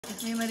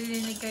If may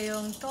maririnig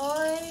kayong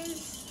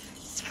toys,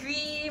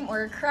 scream,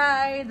 or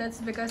cry, that's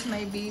because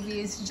my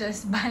baby is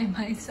just by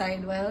my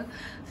side while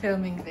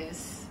filming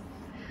this.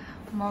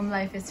 Mom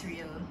life is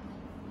real.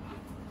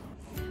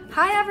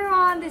 Hi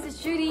everyone, this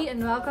is Judy and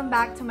welcome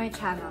back to my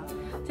channel.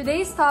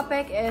 Today's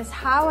topic is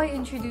how I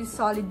introduce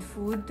solid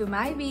food to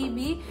my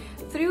baby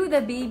through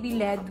the Baby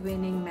Led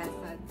Weaning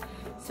method.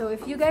 So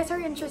if you guys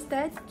are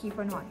interested, keep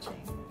on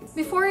watching.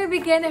 Before we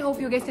begin, I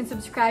hope you guys can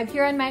subscribe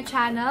here on my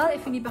channel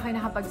if hindi pa kayo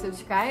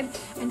nakapag-subscribe,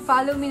 and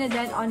follow me na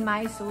din on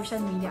my social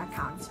media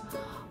accounts.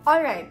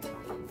 Alright,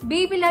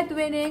 Baby Led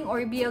Weaning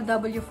or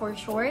BLW for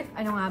short,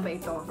 ano nga ba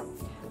ito?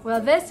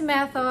 Well, this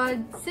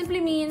method simply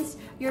means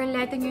you're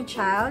letting your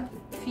child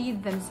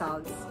feed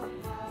themselves.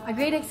 A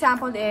great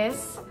example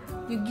is,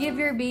 you give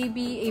your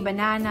baby a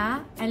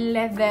banana and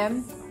let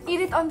them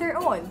eat it on their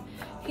own.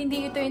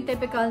 Hindi ito yung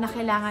typical na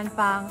kailangan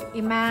pang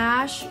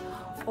i-mash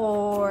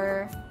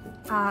or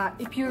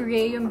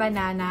i-puree yung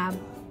banana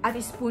at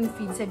spoon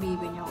feed sa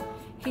baby nyo.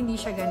 Hindi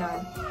siya ganon.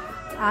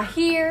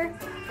 Here,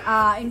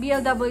 in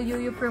BLW,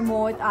 you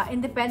promote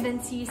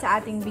independency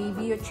sa ating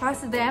baby. You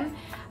trust them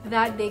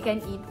that they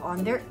can eat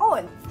on their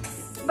own.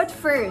 But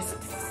first,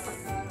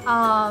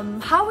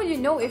 how will you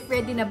know if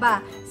ready na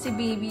ba si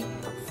baby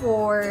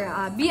for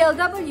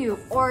BLW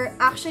or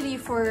actually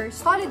for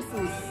solid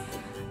food?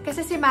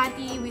 Kasi si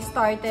Matty, we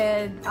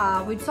started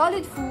with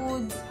solid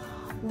foods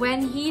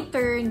when he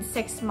turned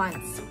 6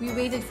 months. We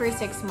waited for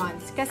 6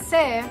 months.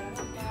 Kasi,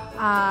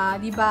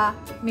 di ba,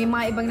 may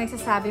mga ibang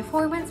nagsasabi,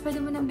 4 months, pwede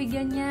mo nang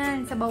bigyan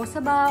yan.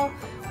 Sabaw-sabaw,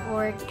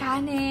 or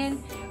kanin,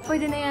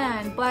 pwede na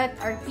yan. But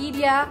our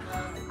pedia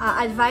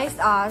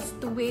advised us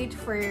to wait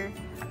for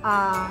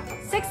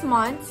 6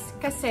 months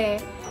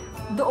kasi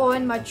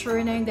doon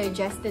mature na yung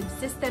digestive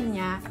system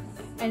niya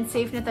and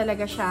safe na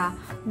talaga siya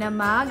na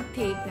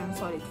mag-take ng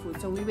solid food.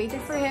 So, we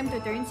waited for him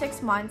to turn 6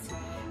 months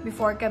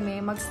before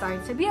kami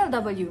mag-start sa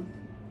BLW.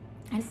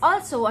 And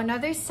also,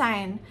 another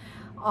sign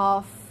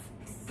of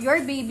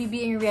your baby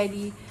being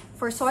ready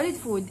for solid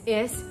food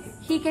is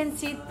he can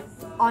sit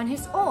on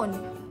his own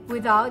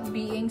without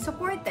being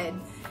supported.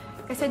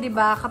 Kasi 'di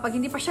ba, kapag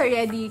hindi pa siya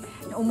ready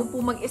na umupo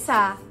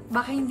mag-isa,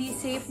 baka hindi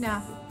safe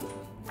na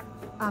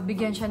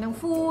bigyan siya ng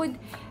food,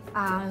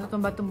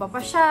 tumba-tumba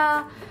pa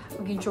siya,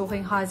 maging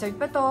choking hazard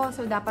pa to.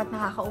 So, dapat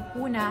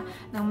nakakaupo na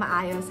ng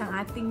maayos ang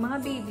ating mga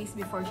babies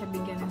before siya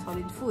bigyan ng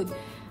solid food.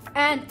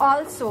 And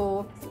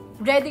also,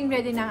 ready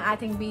ng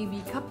ating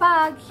baby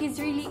kapag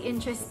he's really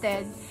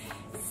interested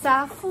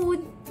sa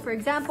food. For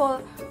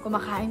example,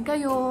 kumakain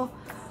kayo,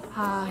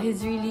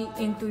 he's really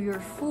into your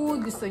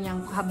food, gusto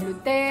niyang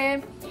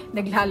hablutin,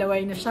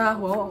 naglalaway na siya,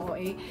 wow,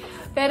 okay.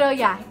 Pero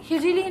yeah,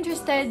 he's really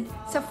interested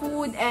sa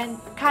food and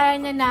kaya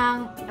niya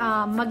nang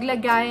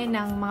maglagay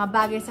ng mga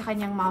bagay sa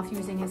kanyang mouth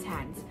using his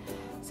hands.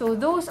 So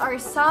those are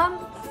some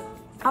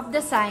of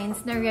the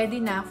signs na ready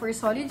na for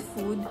solid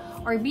food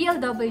or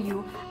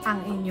BLW ang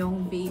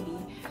inyong baby.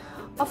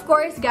 Of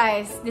course,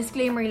 guys,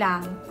 disclaimer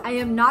lang,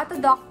 I am not a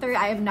doctor,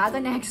 I am not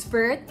an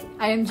expert,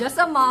 I am just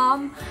a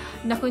mom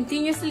na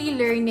continuously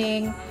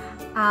learning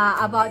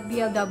about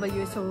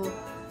BLW. So,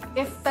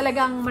 if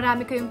talagang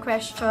marami kayong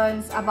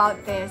questions about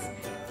this,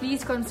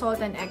 please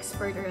consult an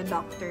expert or a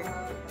doctor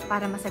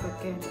para masagot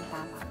kayo ng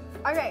tama.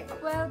 Alright,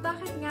 well,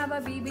 bakit nga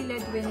ba Baby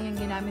Led Weaning ang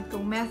ginamit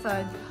kong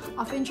method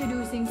of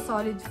introducing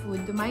solid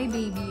food to my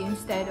baby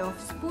instead of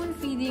spoon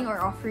feeding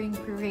or offering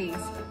purees?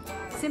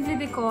 Simply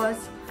because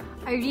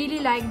I really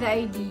like the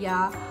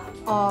idea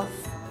of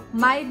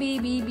my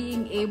baby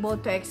being able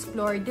to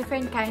explore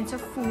different kinds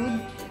of food,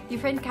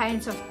 different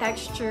kinds of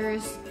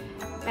textures,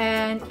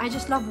 and I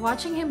just love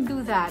watching him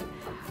do that.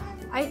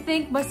 I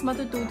think mas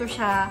matututo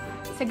siya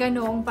sa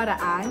ganoong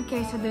paraan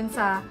kaysa dun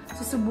sa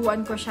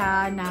susubuan ko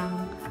siya ng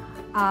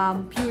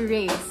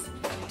purees.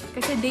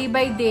 Kasi day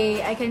by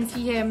day, I can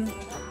see him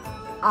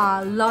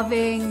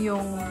loving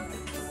yung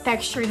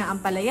texture ng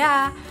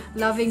ampalaya,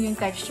 loving yung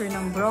texture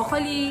ng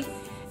broccoli,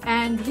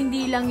 and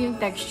hindi lang yung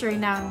texture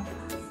ng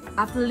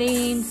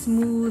plain,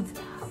 smooth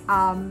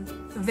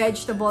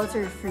vegetables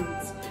or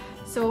fruits.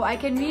 So, I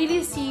can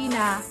really see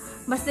na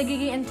mas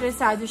nagiging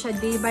interesado siya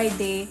day by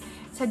day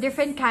sa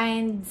different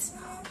kinds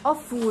of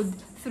food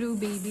through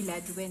Baby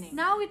Led Weaning.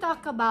 Now, we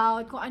talk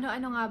about kung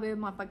ano-ano nga ba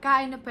yung mga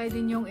pagkain na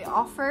pwede nyong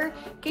i-offer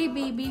kay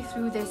baby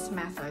through this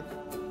method.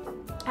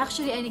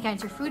 Actually, any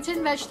kinds of fruits and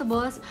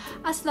vegetables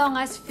as long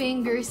as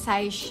finger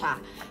size siya.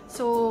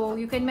 So,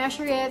 you can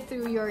measure it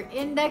through your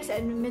index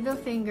and middle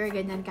finger,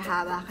 ganyan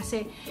kahaba.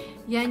 Kasi,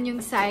 yan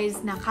yung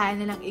size na kaya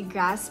nilang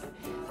i-grasp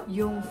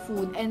yung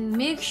food. And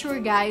make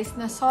sure, guys,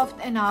 na soft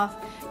enough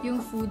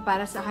yung food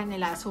para sa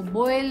kanila. So,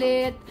 boil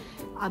it,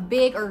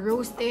 bake or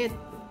roast it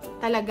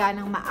talaga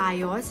ng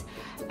maayos.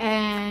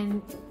 And,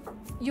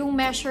 yung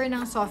measure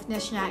ng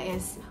softness niya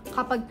is,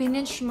 kapag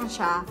pininch mo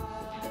siya,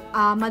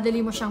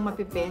 madali mo siyang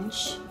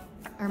mapipinch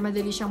or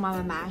madali siyang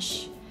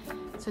mamamash.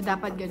 So,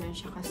 dapat ganun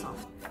siya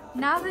ka-soft.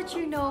 Now that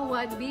you know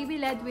what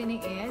Baby Led Weaning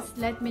is,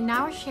 let me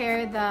now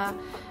share the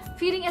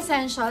feeding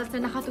essentials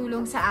na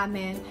nakatulong sa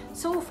amin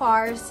so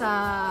far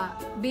sa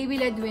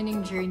Baby Led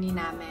Weaning journey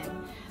namin.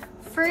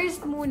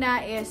 first muna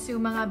is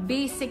yung mga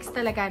basics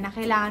talaga na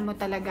kailangan mo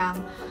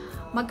talagang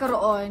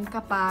magkaroon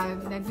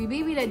kapag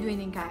nagbe-baby led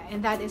weaning ka. And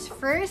that is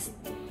first,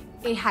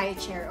 a high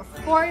chair. Of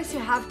course,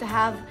 you have to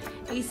have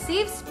a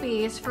safe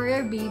space for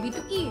your baby to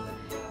eat.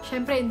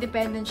 Siyempre,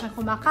 independent siyang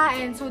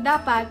kumakain. So,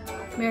 dapat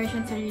meron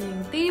siyang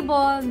sariling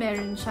table,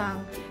 meron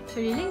siyang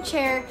sariling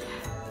chair,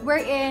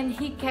 wherein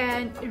he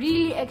can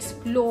really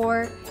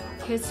explore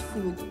his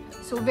food.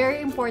 So,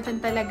 very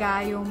important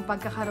talaga yung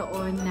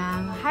pagkakaroon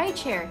ng high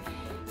chair.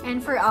 And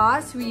for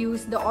us, we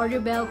use the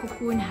Oribel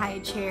Cocoon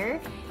High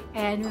Chair.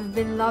 And we've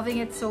been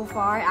loving it so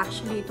far.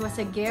 Actually, it was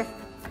a gift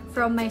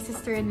from my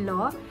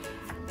sister-in-law.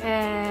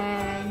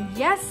 And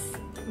yes,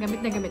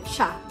 gamit na gamit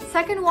siya.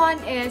 Second one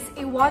is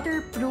a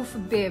waterproof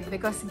bib.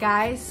 Because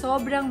guys,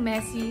 sobrang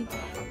messy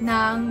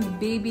ng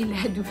baby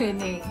led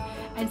weaning.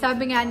 And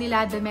sabi nga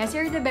nila, the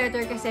messier the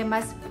better kasi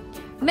mas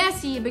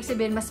messy, ibig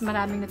sabihin mas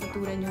maraming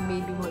natutunan yung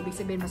baby mo. Ibig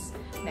sabihin mas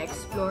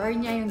na-explore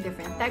niya yung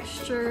different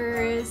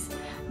textures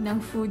ng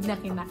food na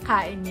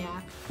kinakain niya.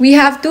 We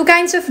have two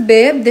kinds of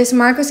bib, this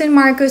Marcos &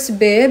 Marcos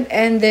bib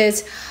and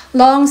this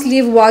long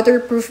sleeve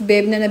waterproof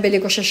bib na nabili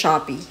ko sa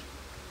Shopee.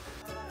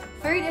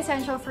 Third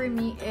essential for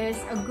me is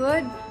a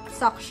good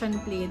suction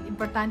plate.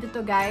 Importante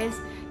to guys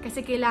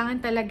kasi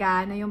kailangan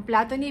talaga na yung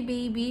plato ni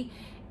baby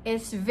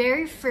is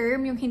very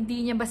firm, yung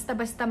hindi niya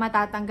basta-basta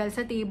matatanggal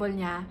sa table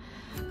niya.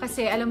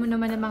 Kasi alam mo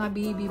naman ng mga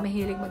baby,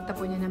 mahilig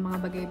magtapon niya ng mga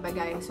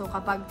bagay-bagay. So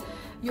kapag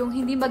yung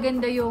hindi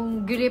maganda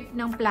yung grip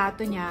ng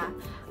plato niya,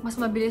 mas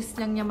mabilis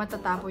lang niya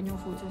matatapon yung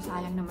food. So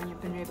sayang naman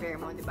yung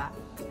pin-repair mo, di ba?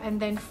 And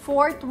then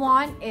fourth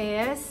one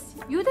is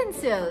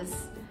utensils.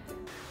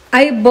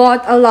 I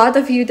bought a lot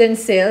of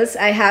utensils.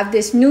 I have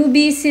this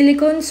Newbie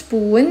silicone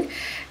spoon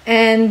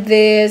and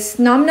this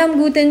Nom Nom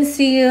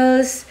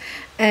utensils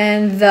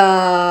and the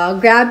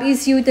Grab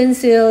Ease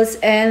utensils,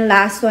 and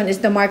last one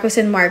is the Marcos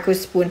 &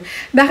 Marcos spoon.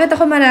 Bakit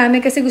ako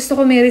marami? Kasi gusto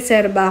ko may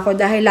reserba ako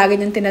dahil lagi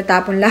niyang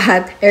tinatapon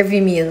lahat every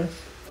meal.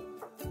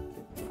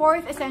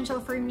 Fourth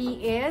essential for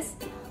me is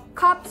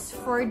cups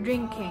for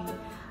drinking.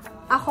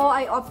 Ako,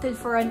 I opted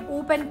for an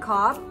open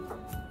cup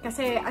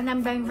kasi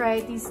anambang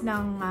varieties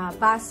ng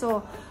baso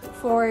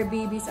for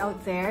babies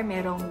out there.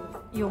 Merong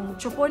yung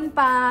chupon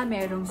pa,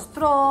 merong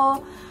straw,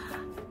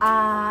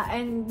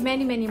 and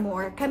many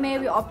more. Kami,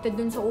 we opted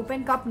dun sa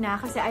open cup na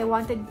kasi I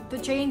wanted to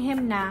train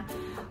him na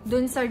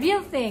dun sa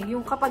real thing.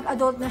 Yung kapag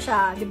adult na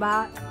siya, di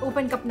ba?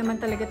 Open cup naman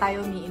talaga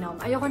tayo umiinom.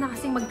 Ayoko na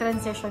kasing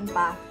mag-transition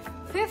pa.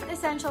 Fifth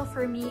essential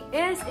for me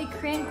is a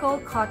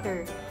crinkle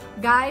cutter.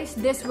 Guys,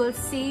 this will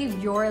save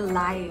your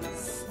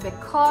lives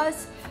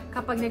because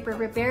kapag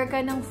nagpe-prepare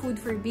ka ng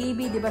food for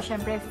baby, di ba,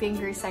 syempre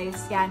finger size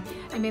yan.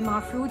 And may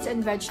mga fruits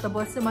and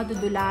vegetables na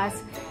madudulas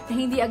na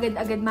hindi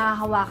agad-agad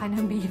mahahawakan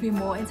ng baby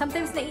mo. And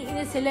sometimes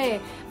naiinis sila eh.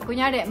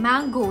 Kunyari,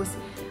 mangoes.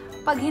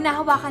 Pag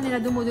hinahawakan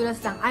nila, dumudulas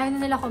lang. Ayaw na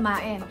nila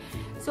kumain.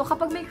 So,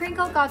 kapag may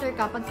crinkle cutter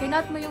ka, pag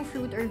kinut mo yung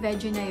fruit or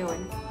veggie na yun,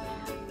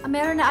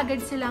 meron na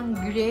agad silang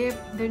grip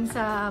dun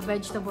sa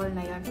vegetable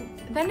na yun.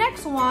 The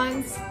next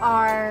ones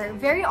are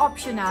very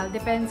optional,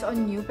 depends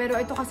on you. Pero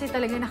ito kasi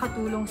talaga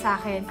nakatulong sa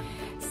akin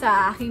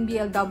sa aking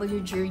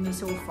BLW journey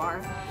so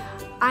far.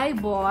 I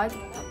bought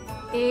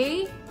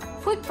a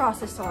food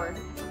processor.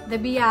 The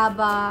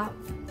Biaba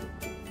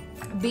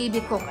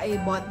Baby Cook, I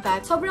bought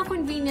that. Sobrang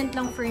convenient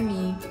lang for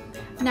me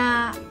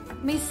na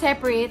may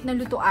separate na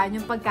lutuan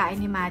yung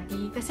pagkain ni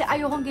Mati. Kasi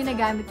ayokong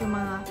ginagamit yung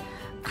mga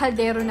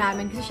kaldero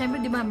namin. Kasi syempre,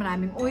 di ba,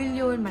 maraming oil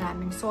yun,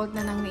 maraming salt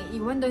na nang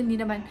naiiwan doon. Hindi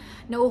naman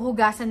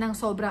nauhugasan ng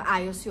sobrang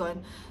ayos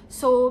yun.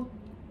 So,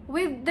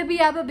 with the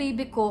Biaba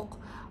Baby Cook,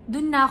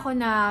 dun na ako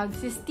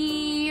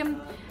nag-steam,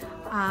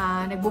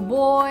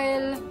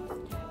 nagbo-boil,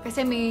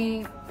 kasi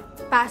may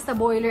pasta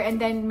boiler and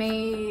then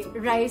may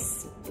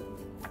rice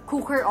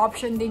cooker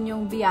option din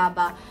yung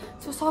Biaba.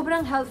 So,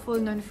 sobrang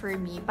helpful nun for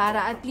me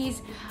para at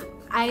least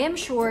I am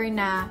sure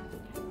na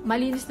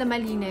malinis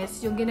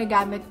yung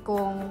ginagamit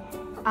kong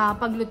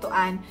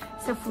paglutuan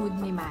sa food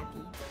ni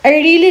Mati. I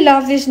really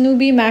love this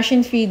Newbie mash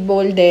and feed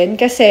bowl din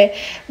kasi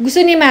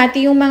gusto ni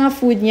Mati yung mga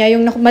food niya,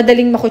 yung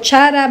madaling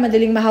makutsara,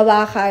 madaling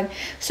mahawakan.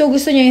 So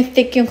gusto niya yung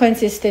thick yung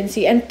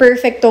consistency and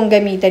perfect tong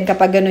gamitin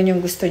kapag ganun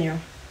yung gusto niyo.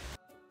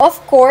 Of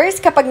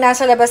course, kapag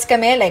nasa labas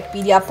kami, like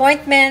PD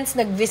appointments,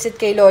 nag-visit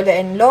kay Lola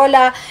and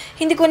Lola,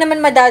 hindi ko naman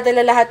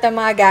madadala lahat ng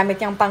mga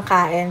gamit niyang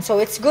pangkain. So,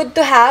 it's good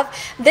to have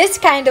this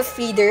kind of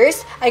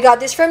feeders. I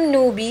got this from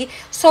Newbie.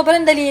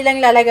 Sobrang dali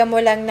lang, lalaga mo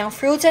lang ng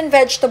fruits and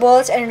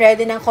vegetables and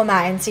ready nang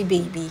kumain si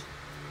baby.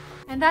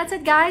 And that's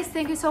it, guys.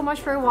 Thank you so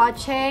much for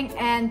watching.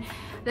 And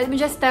let me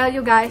just tell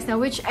you guys na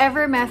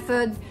whichever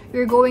method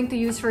you're going to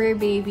use for your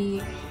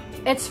baby,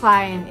 it's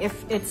fine. If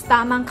it's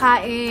tamang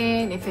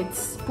kain, if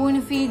it's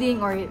spoon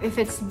feeding, or if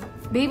it's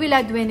baby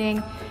led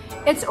weaning,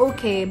 it's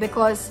okay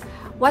because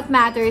what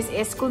matters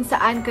is kung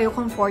saan kayo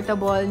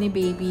comfortable ni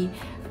baby.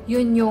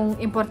 Yun yung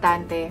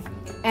importante.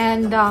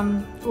 And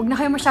huwag na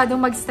kayo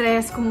masyadong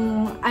mag-stress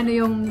kung ano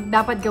yung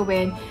dapat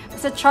gawin.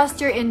 Basta trust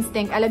your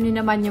instinct. Alam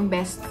niyo naman yung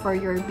best for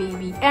your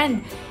baby.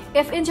 And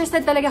if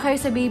interested talaga kayo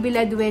sa baby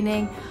led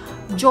weaning,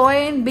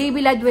 join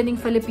Baby Led Weaning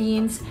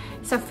Philippines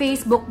sa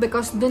Facebook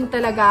because dun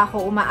talaga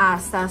ako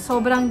umaasa.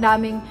 Sobrang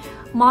daming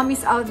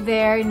mommies out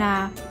there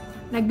na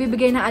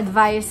nagbibigay ng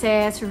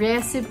advices,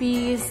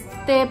 recipes,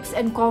 tips,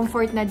 and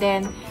comfort na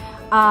din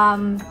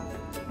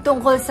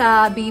tungkol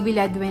sa Baby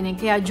Led Weaning.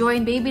 Kaya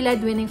join Baby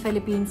Led Weaning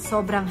Philippines.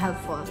 Sobrang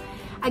helpful.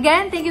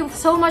 Again, thank you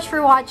so much for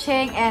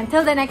watching and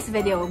till the next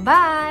video.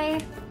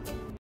 Bye!